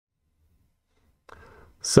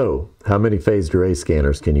So, how many phased array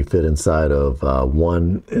scanners can you fit inside of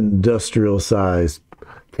one industrial-sized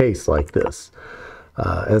case like this?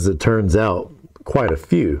 As it turns out, quite a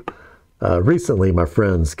few. Recently, my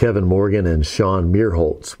friends Kevinn and Shaun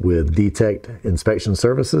Meerholtz with De-Tect Inspection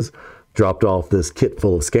Services dropped off this kit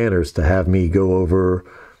full of scanners to have me go over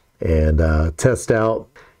and test out,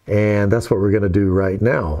 and that's what we're going to do right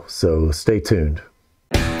now, so stay tuned.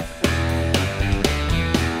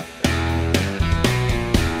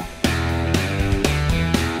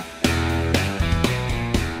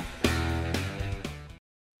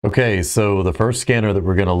 Okay, so the first scanner that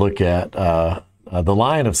we're going to look at, the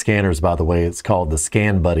line of scanners, by the way, it's called the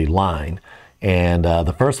ScanBuddy line. And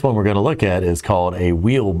the first one we're going to look at is called a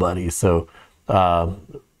Weld Buddy. So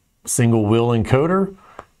single wheel encoder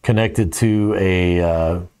connected to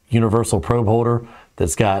a universal probe holder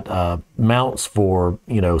that's got mounts for,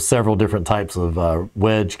 several different types of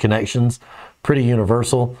wedge connections. Pretty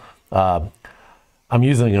universal. I'm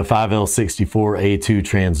using a 5L64A2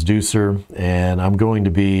 transducer, and I'm going to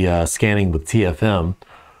be scanning with TFM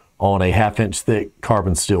on a 1/2 inch thick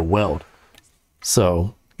carbon steel weld.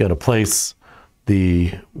 So, going to place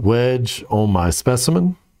the wedge on my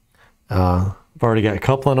specimen. I've already got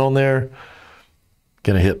coupling on there.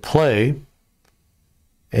 Going to hit play.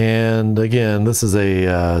 And again, this is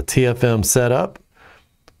a TFM setup.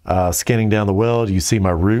 Scanning down the weld, you see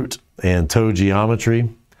my root and toe geometry.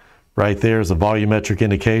 Right there is a volumetric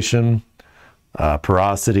indication,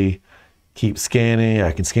 porosity. Keep scanning.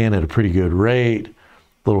 I can scan at a pretty good rate.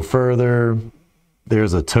 A little further,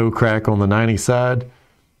 there's a toe crack on the 90 side,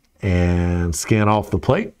 and scan off the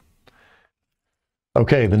plate.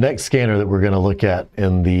 Okay, the next scanner that we're going to look at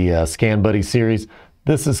in the ScanBuddy series,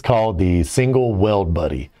 this is called the single Weld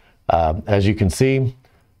Buddy. As you can see,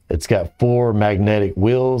 it's got 4 magnetic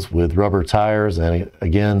wheels with rubber tires, and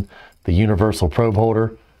again, the universal probe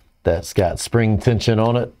holder that's got spring tension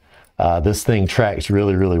on it. This thing tracks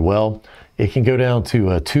really, really well. It can go down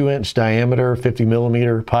to a 2-inch diameter,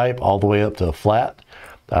 50mm pipe, all the way up to a flat.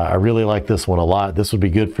 I really like this one a lot. This would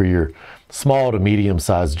be good for your small to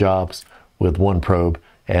medium-sized jobs with one probe.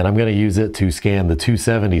 And I'm going to use it to scan the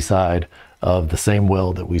 270 side of the same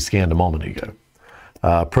weld that we scanned a moment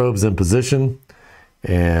ago. Probe's in position,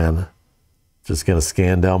 and just going to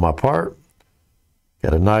scan down my part.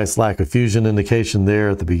 Got a nice lack of fusion indication there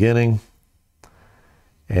at the beginning.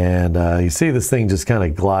 And you see this thing just kind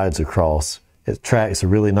of glides across. It tracks a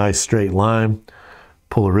really nice straight line.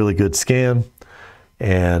 Pull a really good scan.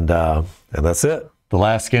 And that's it. The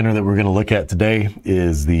last scanner that we're going to look at today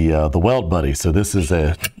is the Weld Buddy. So this is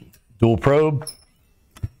a dual probe,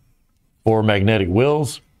 4 magnetic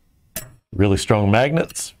wheels, really strong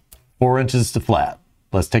magnets, 4 inches to flat.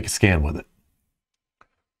 Let's take a scan with it.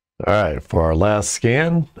 All right, for our last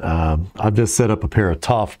scan, I've just set up a pair of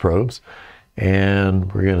TOFD probes,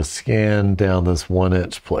 and we're going to scan down this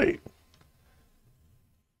 1-inch plate.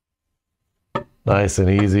 Nice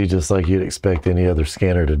and easy, just like you'd expect any other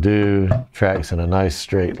scanner to do. Tracks in a nice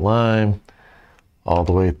straight line all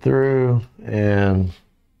the way through, and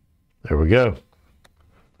there we go.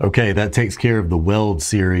 Okay, that takes care of the Weld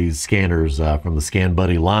series scanners from the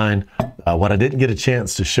ScanBuddy line. What I didn't get a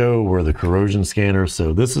chance to show were the corrosion scanners.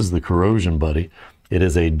 So this is the Corrosion Buddy. It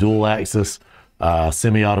is a dual axis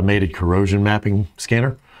semi-automated corrosion mapping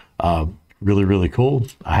scanner. Really, really cool.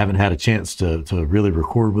 I haven't had a chance to really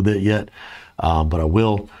record with it yet, but I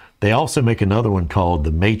will. They also make another one called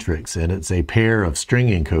the Matrix, and it's a pair of string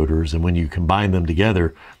encoders, and when you combine them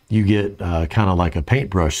together, you get kind of like a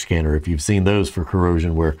paintbrush scanner, if you've seen those for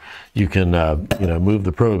corrosion, where you can move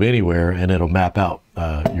the probe anywhere and it'll map out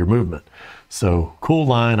your movement. So cool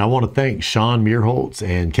line. I want to thank Shaun Meerholtz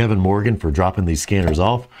and Kevinn for dropping these scanners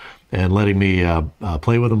off and letting me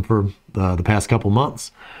play with them for the past couple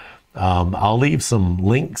months. I'll leave some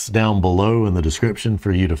links down below in the description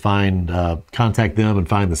for you to find, contact them and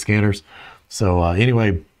find the scanners. So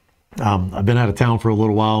anyway, I've been out of town for a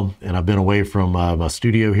little while, and I've been away from my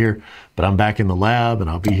studio here, but I'm back in the lab, and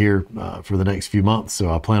I'll be here for the next few months.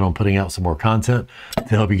 So I plan on putting out some more content to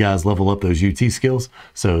help you guys level up those UT skills.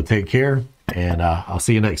 So take care, and I'll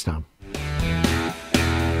see you next time.